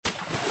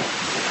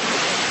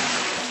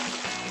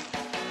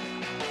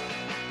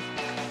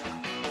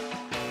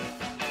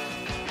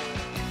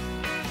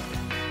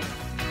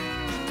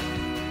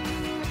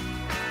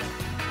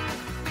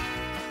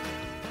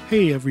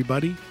Hey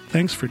everybody,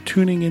 thanks for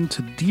tuning in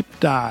to Deep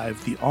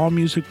Dive, the All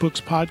Music Books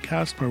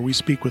podcast where we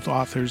speak with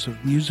authors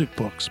of music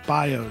books,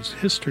 bios,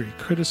 history,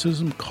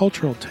 criticism,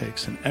 cultural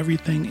takes, and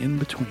everything in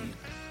between.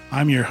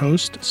 I'm your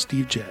host,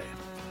 Steve J.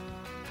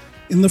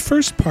 In the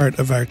first part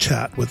of our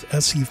chat with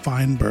S.E.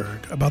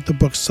 Feinberg about the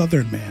book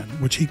Southern Man,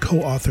 which he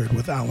co-authored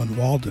with Alan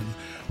Walden,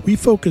 we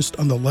focused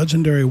on the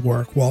legendary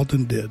work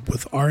Walden did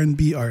with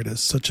R&B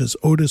artists such as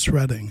Otis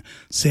Redding,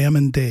 Sam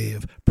and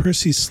Dave,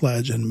 Percy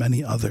Sledge, and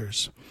many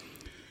others.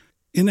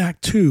 In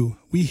Act 2,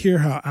 we hear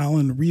how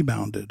Alan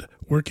rebounded,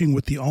 working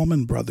with the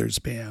Allman Brothers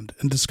Band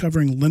and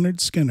discovering Lynyrd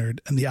Skynyrd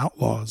and the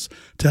Outlaws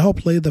to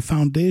help lay the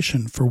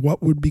foundation for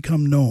what would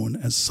become known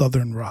as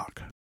Southern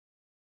rock.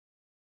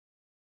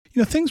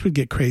 Things would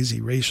get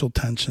crazy. Racial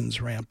tensions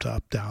ramped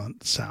up down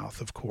south,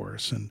 of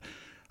course, and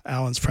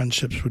Alan's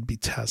friendships would be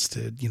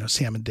tested.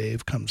 Sam and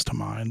Dave comes to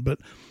mind, but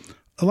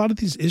a lot of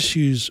these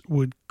issues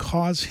would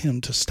cause him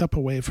to step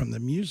away from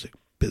the music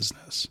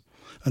business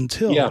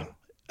until,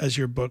 as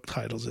your book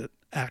titles it,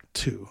 Act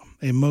 2,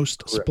 a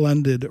most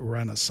splendid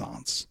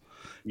renaissance.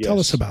 Yes. Tell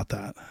us about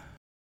that.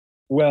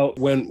 Well,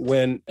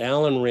 when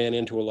Alan ran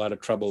into a lot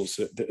of troubles,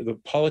 the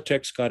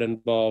politics got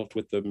involved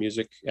with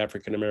the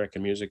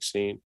African-American music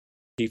scene.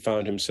 He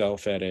found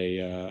himself at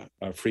a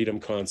freedom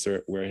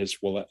concert where his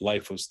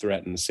life was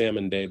threatened. Sam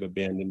and Dave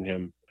abandoned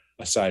him,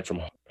 aside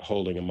from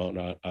holding him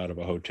out of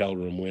a hotel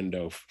room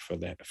window for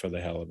the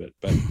hell of it.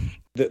 But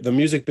the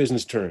music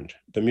business turned.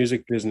 The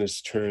music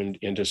business turned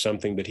into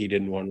something that he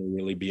didn't want to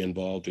really be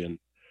involved in.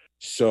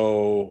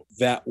 So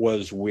that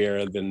was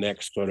where the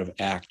next sort of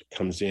act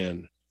comes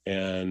in.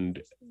 And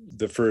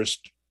the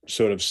first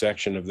sort of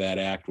section of that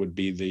act would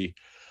be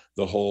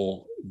the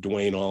whole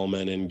Duane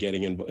Allman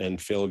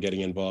and Phil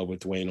getting involved with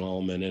Duane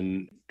Allman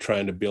and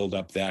trying to build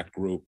up that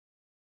group.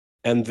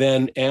 And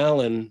then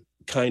Alan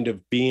kind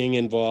of being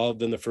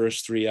involved in the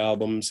first three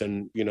albums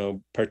and,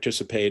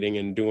 participating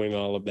and doing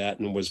all of that,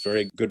 and was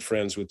very good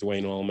friends with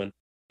Duane Allman.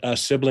 A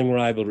sibling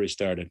rivalry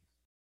started.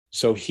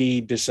 So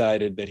he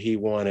decided that he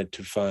wanted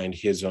to find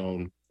his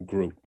own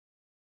group.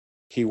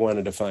 He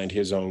wanted to find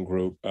his own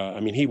group.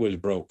 He was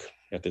broke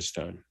at this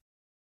time.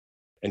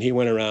 And he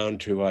went around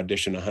to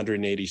audition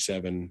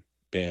 187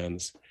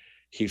 bands.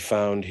 He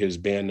found his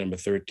band number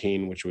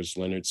 13, which was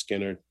Lynyrd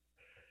Skynyrd.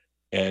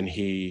 And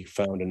he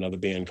found another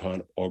band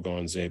called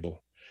Orgon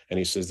Zabel. And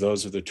he says,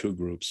 those are the two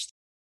groups.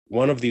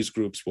 One of these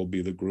groups will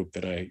be the group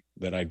that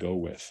I go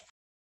with.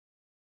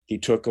 He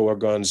took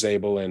Orgon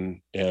Zabel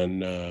and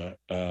Lynyrd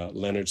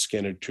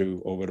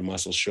Skynyrd over to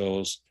Muscle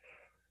Shoals.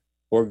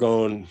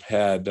 Orgon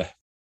had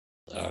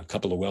a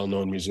couple of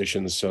well-known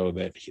musicians, so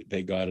that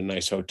they got a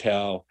nice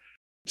hotel.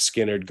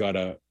 Skynyrd got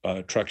a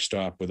truck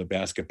stop with a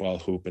basketball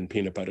hoop and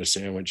peanut butter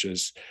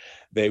sandwiches.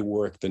 They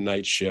worked the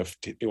night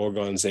shift.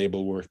 Orgon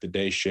Zabel worked the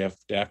day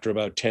shift. After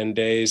about 10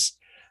 days,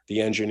 the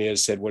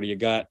engineers said, what do you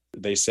got?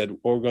 They said,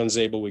 Orgon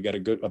Zabel, we got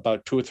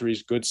about 2 or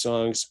 3 good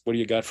songs. What do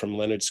you got from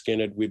Lynyrd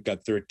Skynyrd? We've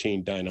got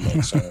 13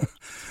 dynamite songs.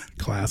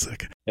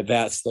 Classic. And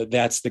that's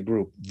the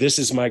group. This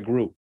is my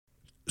group.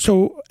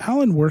 So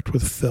Alan worked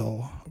with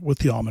Phil, with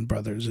the Allman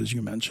Brothers, as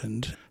you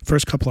mentioned,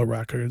 first couple of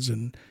records,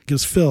 and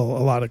gives Phil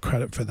a lot of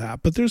credit for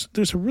that. But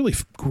there's a really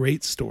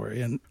great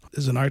story, and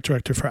as an art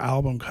director for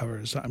album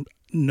covers, I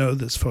know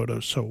this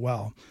photo so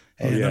well.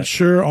 And I'm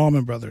sure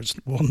Allman Brothers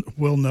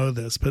will know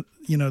this, but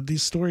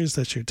these stories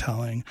that you're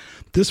telling,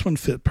 this one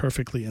fit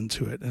perfectly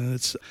into it, and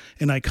it's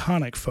an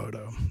iconic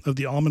photo of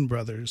the Allman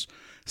Brothers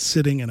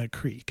sitting in a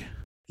creek.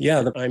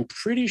 Yeah, I'm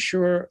pretty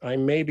sure, I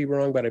may be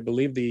wrong, but I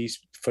believe the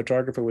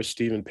photographer was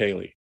Stephen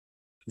Paley.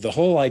 The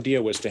whole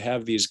idea was to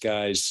have these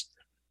guys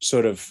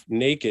sort of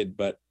naked,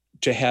 but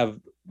to have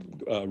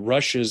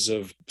rushes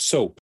of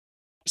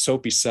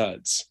soapy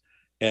suds.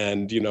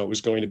 And, it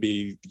was going to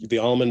be the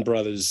Allman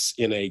Brothers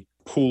in a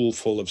pool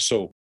full of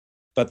soap.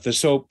 But the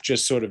soap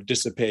just sort of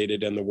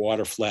dissipated and the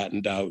water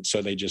flattened out.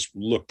 So they just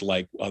looked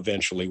like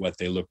eventually what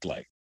they looked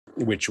like,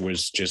 which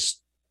was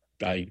just,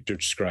 I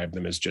describe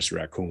them as just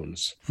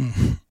raccoons,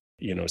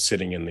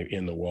 sitting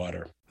in the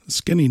water.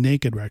 Skinny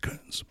naked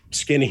raccoons.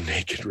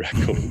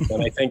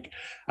 And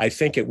I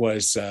think it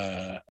was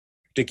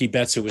Dickie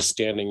Betts who was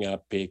standing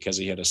up because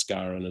he had a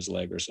scar on his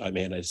leg,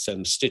 had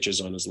some stitches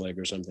on his leg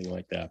or something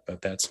like that.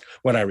 But that's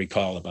what I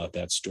recall about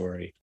that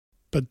story.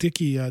 But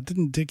Dickie,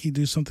 didn't Dickie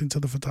do something to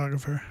the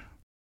photographer?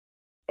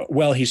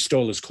 Well, he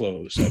stole his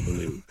clothes, I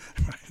believe.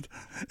 Right.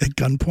 At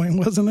gunpoint,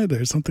 wasn't it?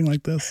 Or something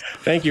like this?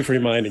 Thank you for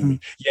reminding me.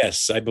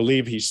 Yes, I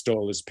believe he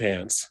stole his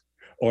pants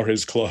or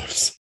his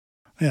clothes.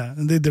 Yeah,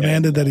 and they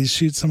demanded that he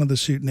shoot some of the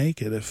shoot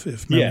naked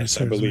if memory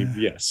serves I believe,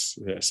 me.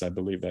 Yes, I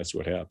believe that's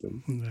what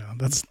happened. Yeah,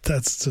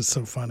 that's just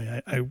so funny.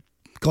 I'm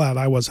glad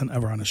I wasn't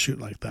ever on a shoot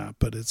like that,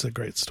 but it's a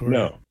great story.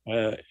 No,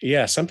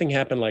 something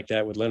happened like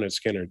that with Lynyrd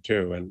Skynyrd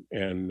too,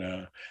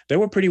 and they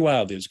were pretty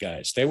wild. These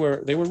guys, they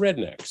were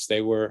rednecks.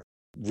 They were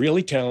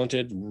really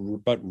talented,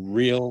 but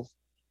real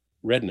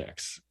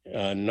rednecks.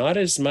 Not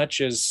as much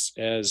as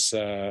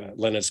Lynyrd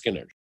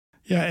Skynyrd.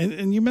 Yeah,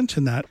 and you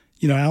mentioned that.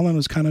 Alan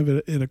was kind of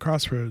at a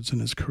crossroads in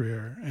his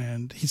career,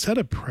 and he said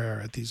a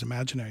prayer at these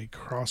imaginary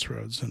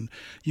crossroads. And,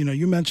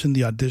 you mentioned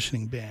the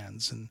auditioning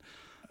bands, and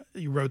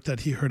you wrote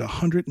that he heard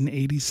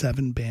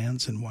 187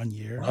 bands in 1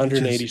 year.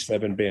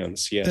 187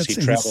 bands, yes. He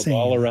traveled insane.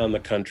 All around the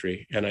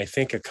country, and I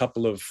think a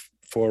couple of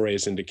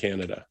forays into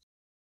Canada.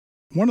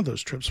 One of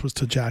those trips was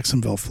to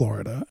Jacksonville,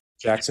 Florida.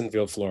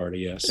 Jacksonville, Florida,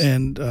 yes.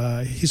 And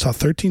he saw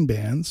 13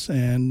 bands,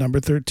 and number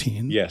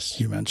 13, yes,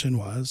 you mentioned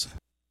was?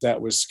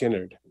 That was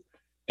Skynyrd.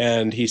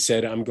 And he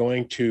said, I'm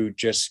going to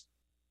just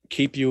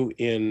keep you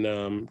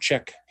in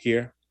check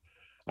here.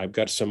 I've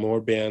got some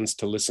more bands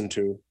to listen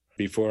to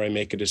before I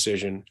make a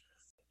decision.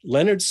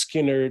 Lynyrd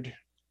Skynyrd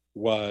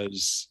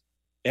was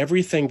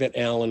everything that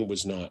Alan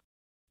was not.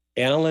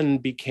 Alan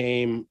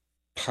became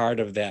part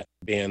of that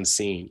band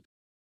scene.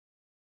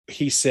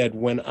 He said,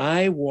 when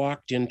I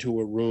walked into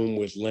a room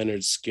with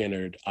Lynyrd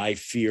Skynyrd, I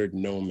feared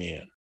no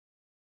man.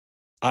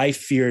 I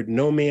feared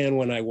no man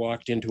when I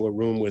walked into a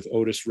room with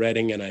Otis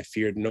Redding, and I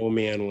feared no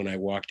man when I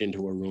walked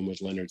into a room with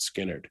Lynyrd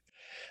Skynyrd.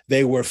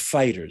 They were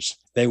fighters.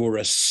 They were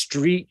a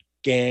street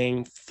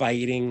gang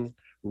fighting,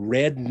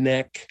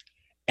 redneck,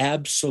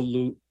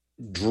 absolute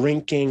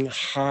drinking,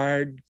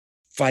 hard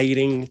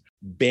fighting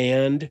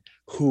band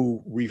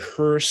who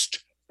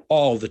rehearsed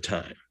all the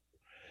time.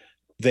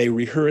 They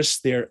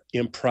rehearsed their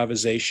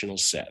improvisational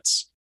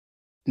sets.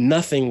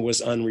 Nothing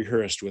was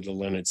unrehearsed with a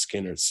Lynyrd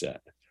Skynyrd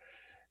set.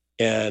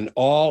 And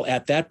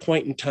at that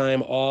point in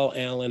time, all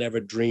Alan ever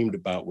dreamed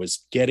about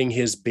was getting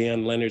his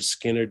band, Lynyrd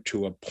Skynyrd,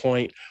 to a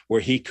point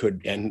where he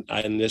could, and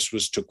this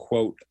was to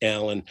quote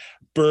Alan,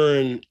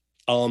 burn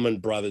Allman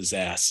Brothers'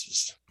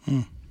 asses.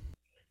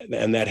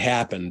 And that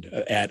happened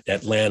at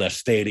Atlanta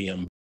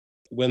Stadium.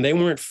 When they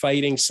weren't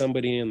fighting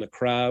somebody in the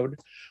crowd,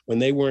 when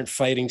they weren't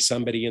fighting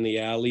somebody in the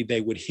alley,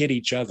 they would hit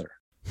each other.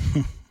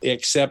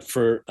 Except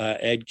for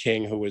Ed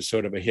King, who was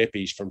sort of a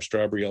hippie from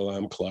Strawberry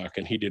Alarm Clock,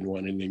 and he didn't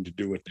want anything to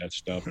do with that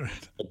stuff. Right.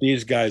 But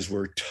these guys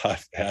were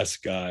tough-ass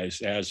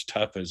guys, as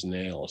tough as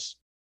nails.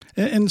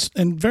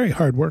 And very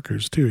hard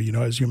workers, too.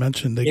 As you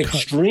mentioned.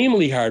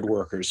 Extremely hard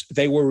workers.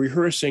 They were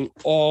rehearsing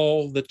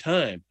all the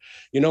time.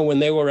 When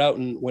they were out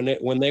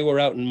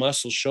in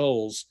Muscle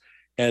Shoals,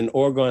 and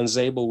Oregon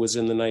Zabel was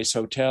in the nice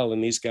hotel,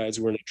 and these guys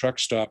were in a truck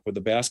stop with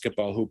a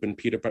basketball hoop and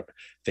Peter.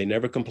 They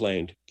never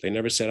complained. They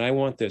never said, I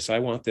want this.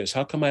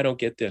 How come I don't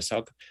get this?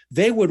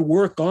 They would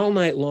work all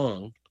night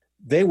long.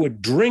 They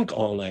would drink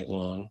all night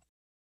long.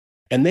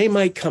 And they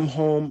might come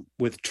home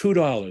with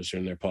 $2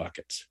 in their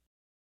pockets.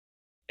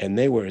 And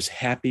they were as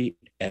happy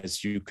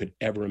as you could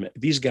ever imagine.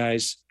 These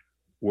guys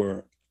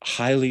were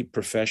highly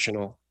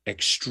professional,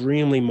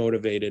 extremely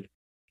motivated,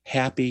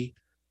 happy,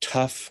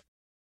 tough.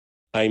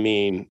 I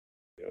mean,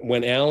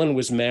 when Alan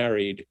was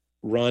married,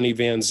 Ronnie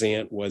Van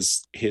Zant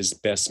was his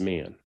best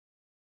man.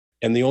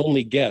 And the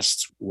only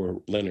guests were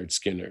Lynyrd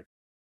Skynyrd.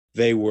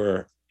 They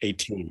were a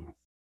team.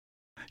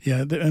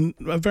 Yeah, and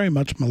a very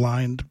much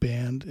maligned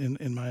band,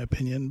 in my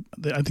opinion.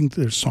 I think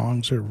their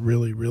songs are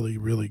really, really,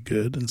 really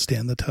good and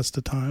stand the test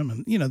of time.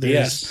 And,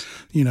 there's,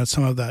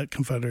 some of that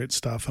Confederate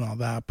stuff and all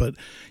that. But,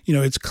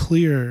 it's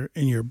clear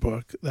in your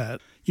book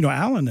that,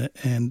 Alan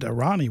and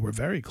Ronnie were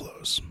very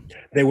close.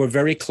 They were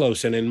very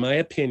close. And in my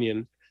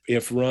opinion,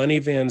 if Ronnie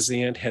Van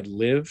Zant had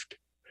lived,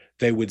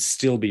 they would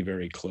still be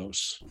very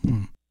close.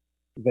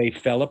 They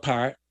fell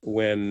apart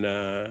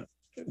when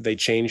they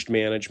changed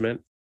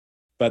management.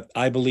 But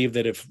I believe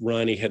that if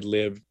Ronnie had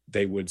lived,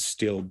 they would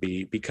still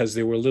be, because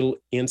there were little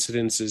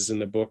incidences in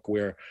the book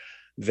where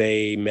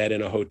they met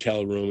in a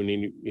hotel room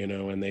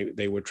and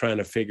they were trying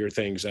to figure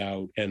things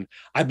out. And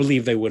I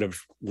believe they would have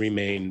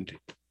remained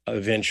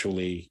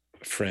eventually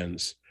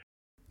friends.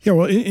 Yeah,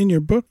 well, in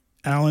your book,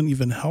 Alan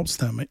even helps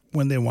them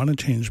when they want to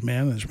change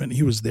management.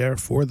 He was there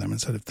for them and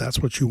said, if that's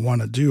what you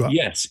want to do.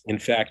 Yes. In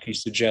fact, he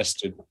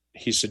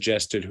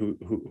suggested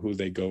who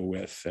they go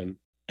with.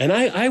 And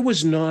I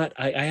was not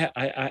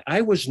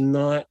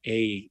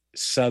a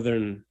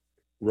Southern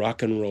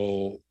rock and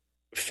roll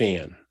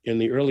fan. In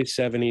the early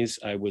 70s,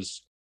 I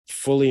was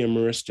fully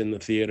immersed in the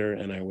theater,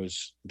 and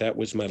that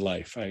was my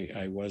life.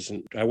 I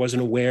wasn't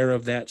aware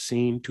of that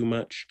scene too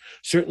much.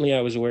 Certainly I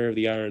was aware of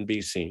the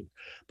R&B scene,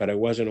 but I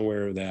wasn't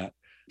aware of that.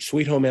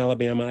 Sweet Home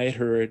Alabama,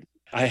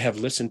 I have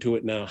listened to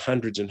it now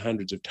hundreds and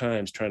hundreds of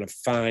times, trying to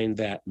find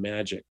that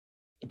magic.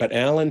 But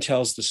Alan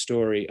tells the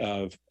story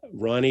of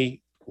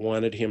Ronnie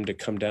wanted him to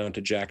come down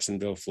to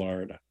Jacksonville,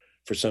 Florida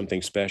for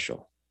something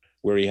special,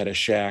 where he had a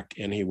shack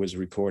and he was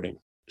recording.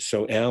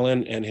 So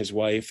Alan and his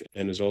wife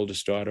and his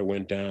oldest daughter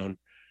went down.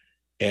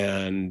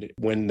 And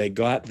when they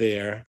got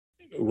there,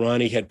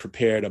 Ronnie had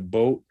prepared a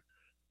boat,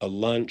 a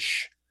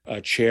lunch, a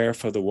chair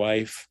for the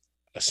wife,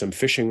 some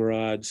fishing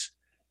rods.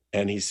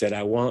 And he said,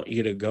 I want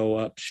you to go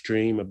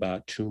upstream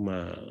about 2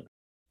 miles.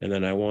 And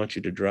then I want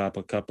you to drop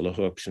a couple of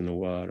hooks in the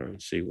water and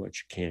see what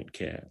you can't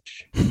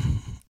catch.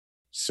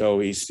 So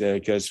he said,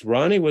 because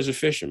Ronnie was a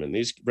fisherman.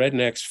 These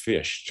rednecks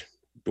fished.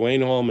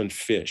 Dwayne Allman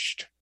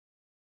fished.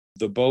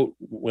 The boat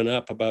went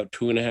up about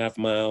 2.5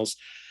 miles.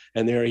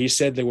 And he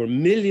said there were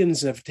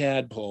millions of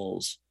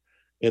tadpoles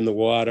in the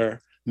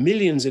water.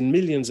 millions and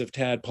millions of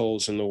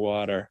tadpoles in the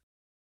water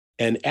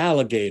and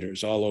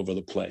alligators all over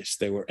the place.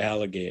 They were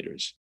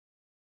alligators.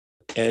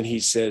 And he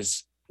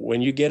says,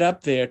 when you get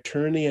up there,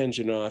 turn the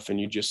engine off and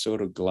you just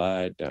sort of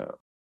glide down.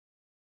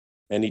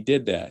 And he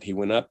did that. He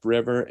went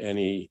upriver and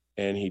he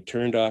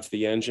turned off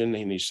the engine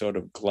and he sort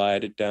of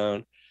glided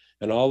down.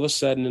 And all of a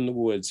sudden in the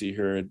woods, he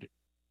heard,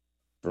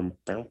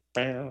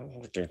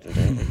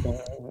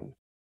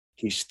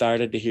 he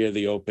started to hear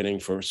the opening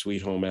for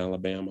Sweet Home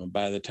Alabama.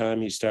 By the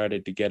time he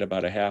started to get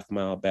about a half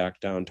mile back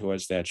down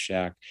towards that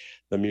shack,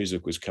 the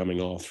music was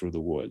coming all through the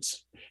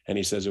woods. And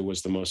he says it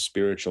was the most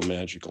spiritual,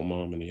 magical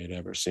moment he had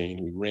ever seen.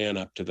 He ran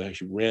up to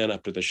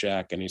the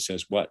shack and he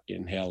says, "What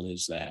in hell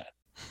is that?"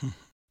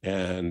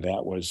 And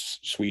that was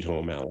Sweet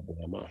Home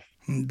Alabama.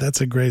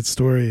 That's a great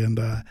story. And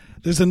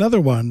there's another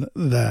one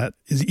that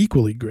is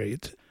equally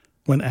great.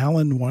 When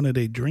Alan wanted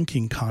a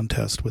drinking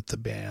contest with the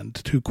band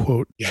to,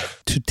 quote,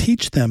 to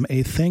teach them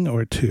a thing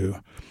or two.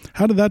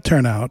 How did that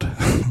turn out?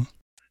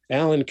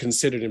 Alan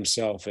considered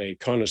himself a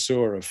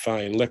connoisseur of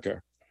fine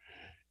liquor,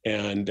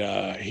 and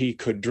he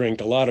could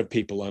drink a lot of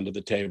people under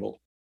the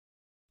table.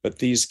 But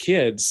these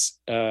kids,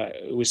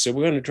 we said,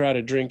 "We're going to try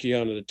to drink you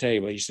under the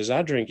table." He says,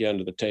 "I'll drink you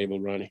under the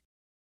table, Ronnie."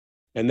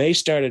 And they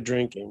started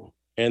drinking,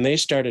 and they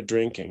started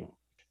drinking.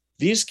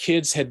 These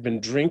kids had been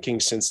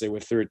drinking since they were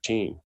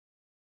 13.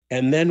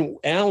 And then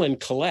Alan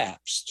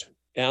collapsed.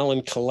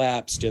 Alan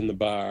collapsed in the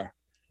bar,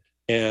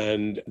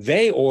 and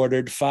they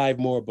ordered 5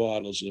 more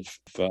bottles of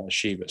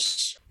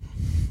Chivas.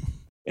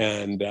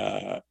 And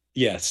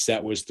yes,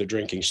 that was the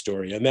drinking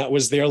story, and that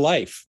was their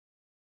life.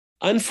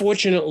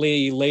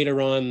 Unfortunately, later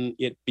on,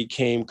 it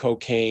became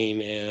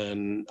cocaine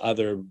and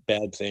other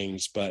bad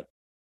things, but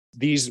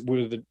these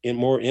were the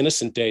more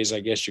innocent days,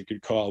 I guess you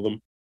could call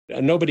them.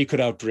 Nobody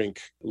could outdrink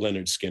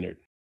Lynyrd Skynyrd.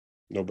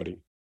 Nobody.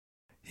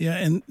 Yeah,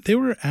 and they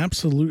were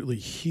absolutely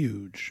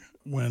huge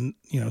when,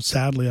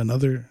 sadly,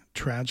 another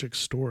tragic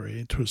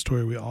story to a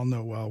story we all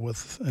know well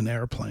with an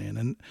airplane.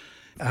 And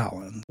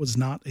Alan was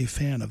not a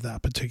fan of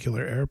that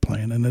particular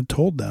airplane and had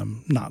told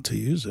them not to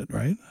use it,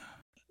 right?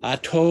 I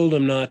told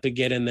him not to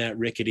get in that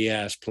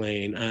rickety-ass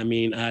plane.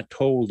 I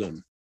told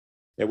him.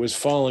 It was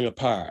falling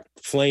apart.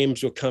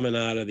 Flames were coming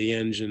out of the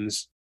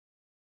engines.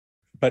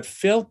 But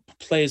Phil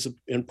plays an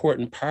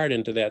important part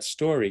into that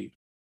story.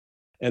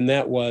 And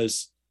that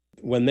was,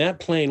 when that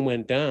plane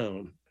went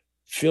down,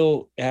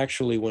 Phil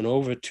actually went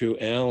over to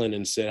Alan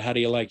and said, "How do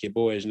you like your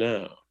boys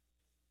now?"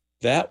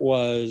 That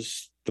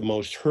was the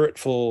most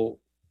hurtful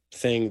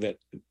thing that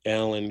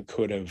Alan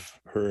could have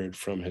heard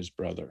from his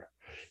brother.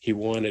 He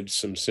wanted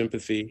some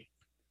sympathy,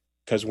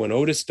 because when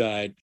Otis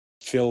died,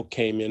 Phil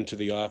came into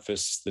the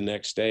office the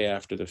next day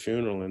after the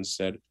funeral and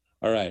said,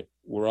 "All right,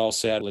 we're all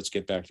sad. Let's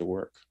get back to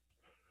work."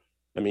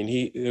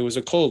 There was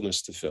a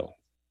coldness to Phil.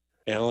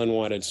 Alan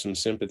wanted some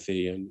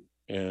sympathy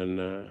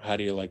and how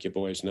do you like your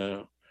boys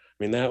now?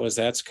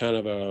 That's kind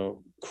of a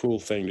cruel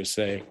thing to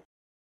say.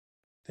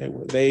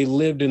 They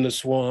lived in the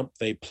swamp,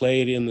 they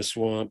played in the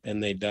swamp,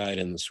 and they died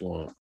in the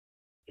swamp.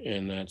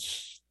 And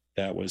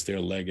that was their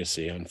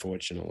legacy,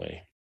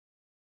 unfortunately.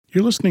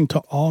 You're listening to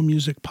All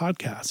Music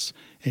Podcasts,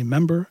 a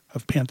member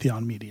of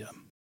Pantheon Media.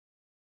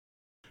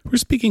 We're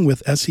speaking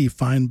with S.E.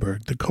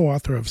 Feinberg, the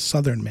co-author of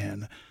Southern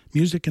Man,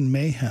 Music and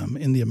Mayhem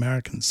in the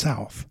American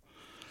South.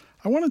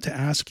 I wanted to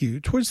ask you,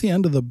 towards the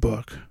end of the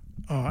book,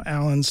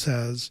 Alan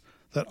says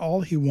that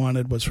all he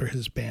wanted was for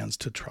his bands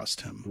to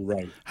trust him.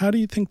 Right. How do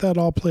you think that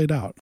all played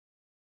out?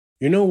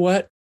 You know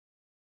what?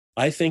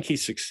 I think he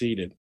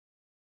succeeded.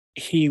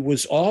 He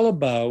was all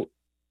about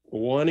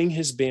wanting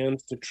his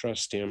bands to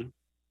trust him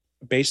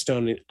based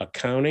on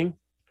accounting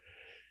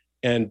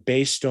and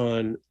based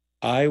on,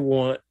 I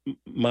want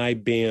my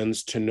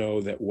bands to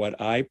know that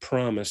what I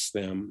promise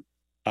them,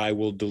 I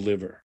will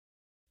deliver.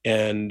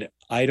 And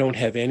I don't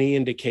have any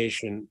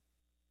indication,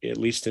 at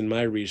least in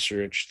my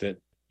research, that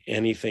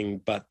anything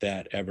but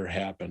that ever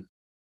happened.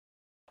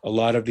 A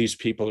lot of these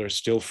people are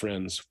still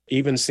friends,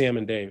 even Sam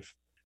and Dave.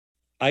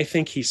 I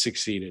think he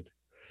succeeded.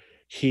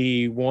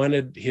 He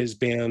wanted his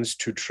bands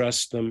to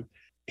trust them.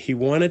 He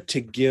wanted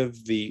to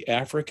give the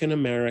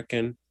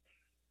African-American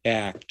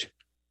act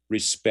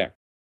respect,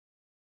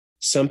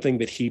 something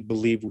that he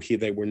believed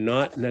they were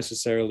not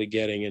necessarily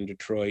getting in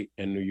Detroit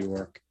and New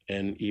York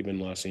and even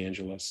Los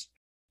Angeles.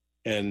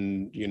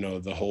 And,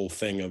 the whole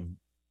thing of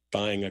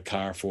buying a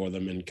car for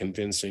them and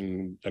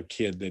convincing a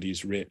kid that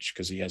he's rich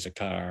because he has a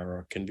car,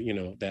 or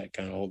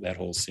that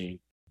whole scene.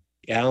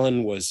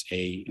 Alan was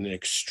an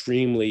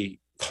extremely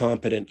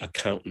competent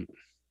accountant,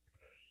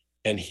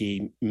 and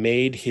he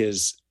made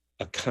his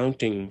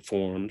accounting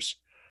forms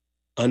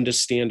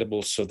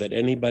understandable so that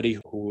anybody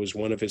who was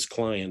one of his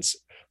clients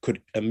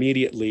could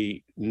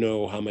immediately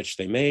know how much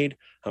they made,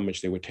 how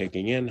much they were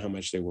taking in, how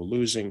much they were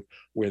losing,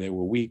 where they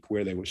were weak,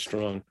 where they were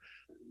strong.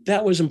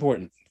 That was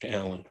important to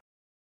Alan.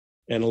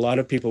 And a lot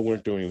of people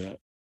weren't doing that.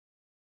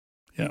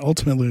 Yeah,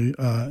 ultimately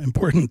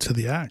important to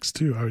the acts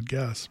too, I would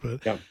guess.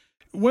 But yeah.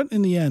 What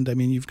in the end,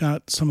 you've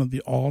got some of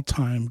the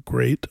all-time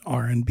great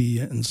R&B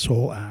and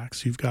soul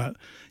acts. You've got,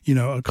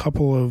 a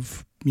couple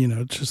of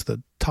just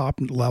the top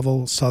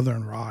level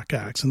Southern rock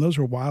acts, and those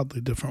were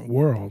wildly different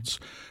worlds.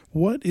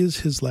 What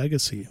is his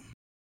legacy?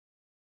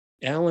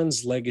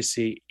 Alan's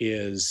legacy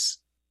is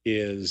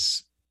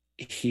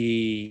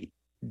he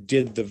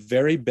did the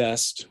very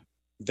best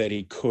that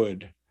he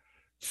could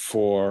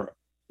for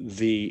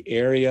the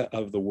area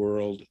of the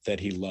world that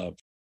he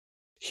loved.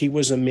 He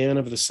was a man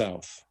of the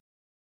South.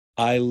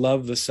 I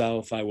love the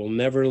South. I will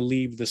never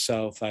leave the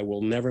South. I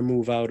will never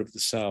move out of the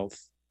South.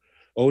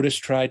 Otis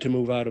tried to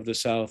move out of the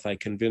South. I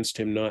convinced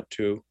him not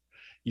to.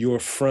 You're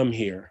from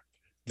here.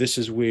 This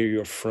is where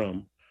you're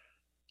from.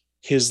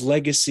 His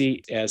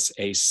legacy as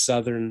a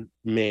Southern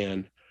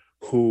man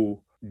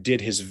who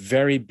did his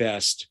very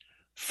best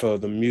for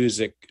the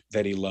music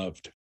that he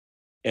loved.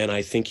 And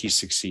I think he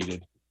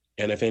succeeded.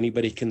 And if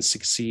anybody can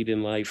succeed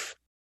in life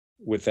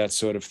with that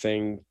sort of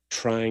thing,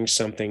 trying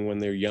something when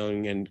they're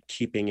young and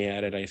keeping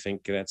at it, I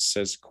think that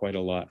says quite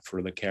a lot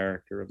for the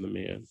character of the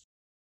man.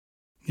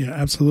 Yeah,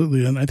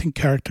 absolutely. And I think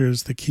character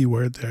is the key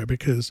word there,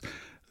 because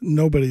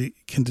nobody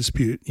can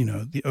dispute,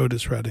 the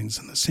Otis Reddings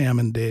and the Sam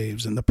and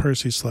Daves and the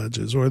Percy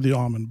Sledges or the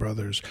Allman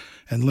Brothers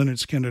and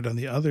Lynyrd Skynyrd on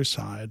the other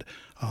side.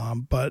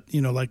 But,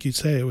 like you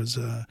say, it was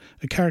a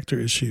character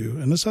issue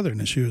and a Southern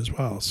issue as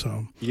well.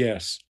 So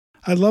yes,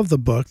 I love the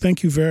book.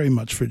 Thank you very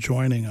much for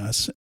joining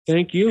us.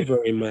 Thank you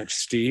very much,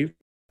 Steve.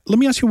 Let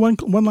me ask you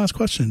one last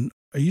question.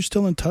 Are you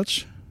still in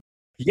touch?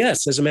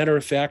 Yes. As a matter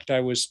of fact, I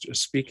was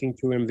speaking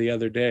to him the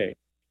other day.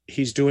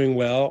 He's doing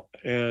well,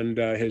 and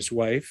his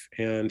wife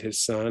and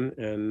his son,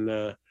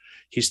 and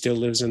he still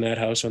lives in that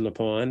house on the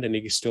pond, and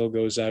he still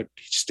goes out,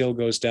 he still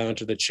goes down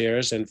to the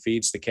chairs and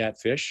feeds the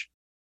catfish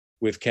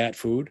with cat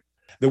food.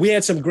 We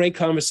had some great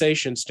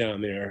conversations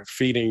down there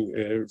feeding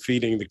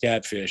the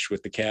catfish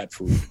with the cat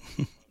food.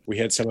 We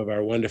had some of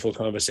our wonderful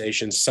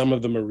conversations. Some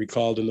of them are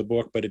recalled in the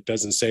book, but it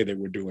doesn't say that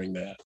we're doing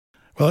that.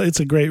 Well, it's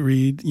a great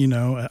read.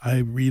 I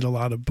read a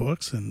lot of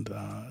books, and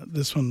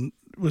this one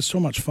was so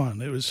much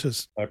fun. It was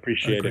just a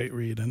great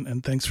read,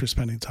 and thanks for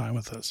spending time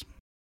with us.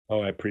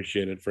 Oh, I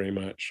appreciate it very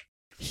much.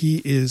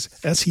 He is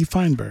S.E.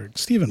 Feinberg,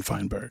 Stephen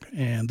Feinberg,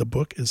 and the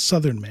book is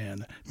Southern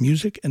Man,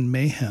 Music and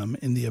Mayhem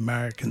in the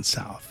American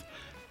South.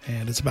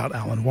 And it's about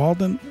Alan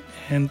Walden.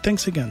 And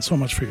thanks again so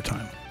much for your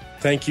time.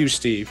 Thank you,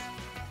 Steve.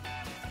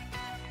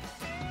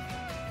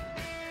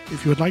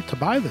 If you would like to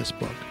buy this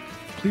book,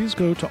 please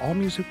go to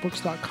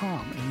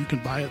allmusicbooks.com and you can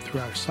buy it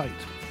through our site.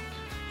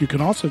 You can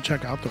also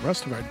check out the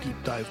rest of our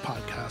deep dive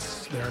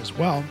podcasts there as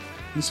well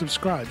and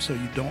subscribe so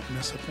you don't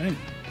miss a thing.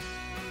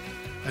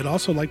 I'd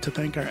also like to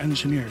thank our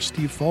engineer,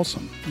 Steve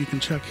Folsom. You can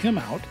check him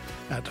out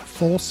at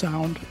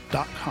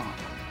fullsound.com.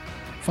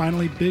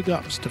 Finally, big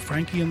ups to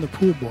Frankie and the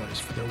Pool Boys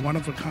for their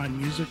one-of-a-kind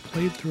music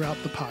played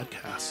throughout the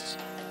podcasts.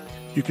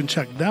 You can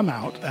check them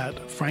out at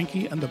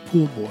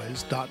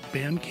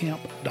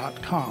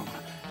frankieandthepoolboys.bandcamp.com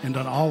and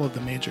on all of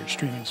the major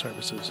streaming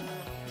services.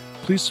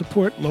 Please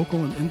support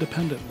local and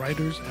independent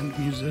writers and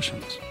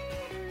musicians.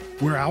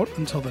 We're out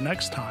until the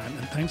next time,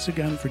 and thanks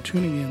again for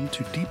tuning in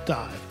to Deep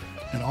Dive,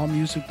 an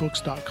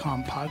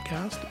allmusicbooks.com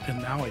podcast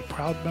and now a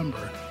proud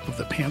member of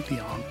the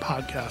Pantheon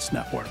Podcast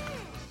Network.